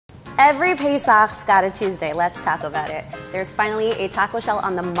Every Pesach's got a Tuesday. Let's talk about it. There's finally a taco shell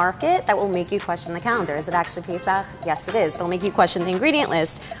on the market that will make you question the calendar. Is it actually Pesach? Yes, it is. It'll make you question the ingredient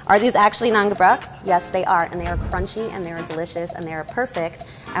list. Are these actually non-gebrach? Yes, they are. And they are crunchy, and they are delicious, and they are perfect.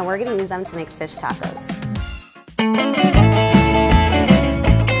 And we're gonna use them to make fish tacos.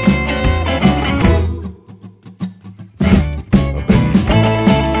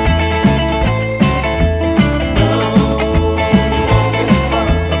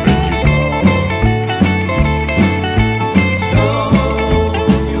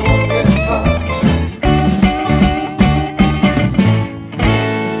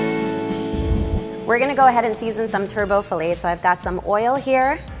 We're gonna go ahead and season some turbo filet. So I've got some oil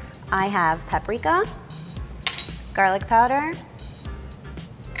here. I have paprika, garlic powder,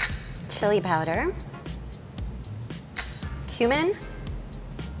 chili powder, cumin,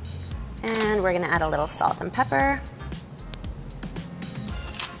 and we're gonna add a little salt and pepper.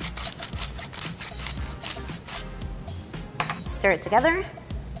 Stir it together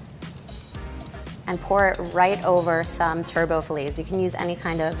and pour it right over some turbo fillets. You can use any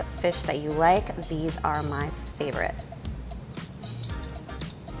kind of fish that you like. These are my favorite.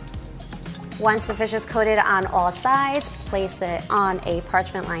 Once the fish is coated on all sides, place it on a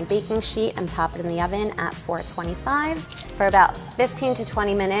parchment-lined baking sheet and pop it in the oven at 425 for about 15 to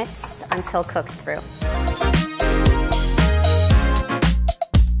 20 minutes until cooked through.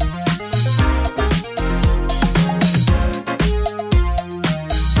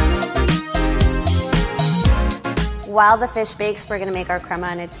 While the fish bakes, we're gonna make our crema,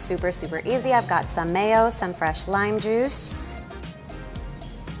 and it's super, super easy. I've got some mayo, some fresh lime juice,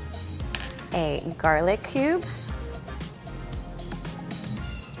 a garlic cube,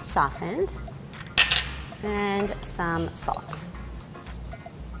 softened, and some salt.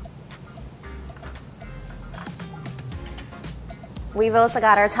 We've also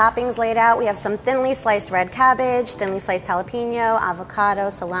got our toppings laid out. We have some thinly sliced red cabbage, thinly sliced jalapeno, avocado,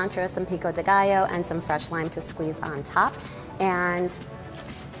 cilantro, some pico de gallo, and some fresh lime to squeeze on top. And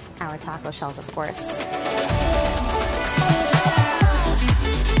our taco shells, of course.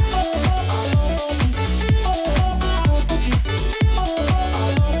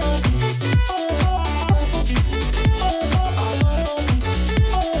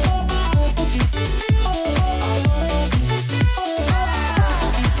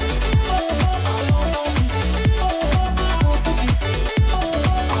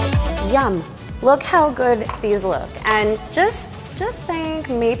 Yum. Look how good these look. And just saying,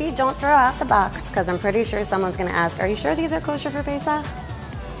 maybe don't throw out the box, because I'm pretty sure someone's gonna ask, are you sure these are kosher for Pesach?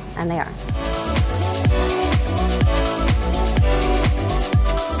 And they are.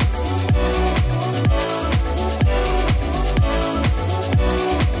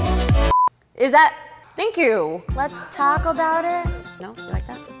 Is that, thank you. Let's talk about it. No, you like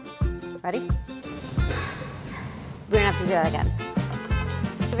that? Ready? We're gonna have to do that again.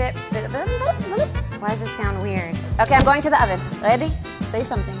 Why does it sound weird? Okay, I'm going to the oven. Ready? Say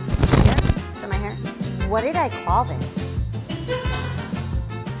something. Here? It's in my hair. What did I call this?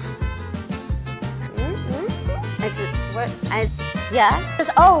 It's what? Yeah.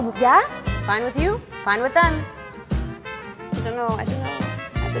 Just, oh, yeah. Fine with you? Fine with them. I don't know.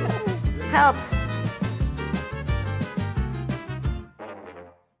 Help.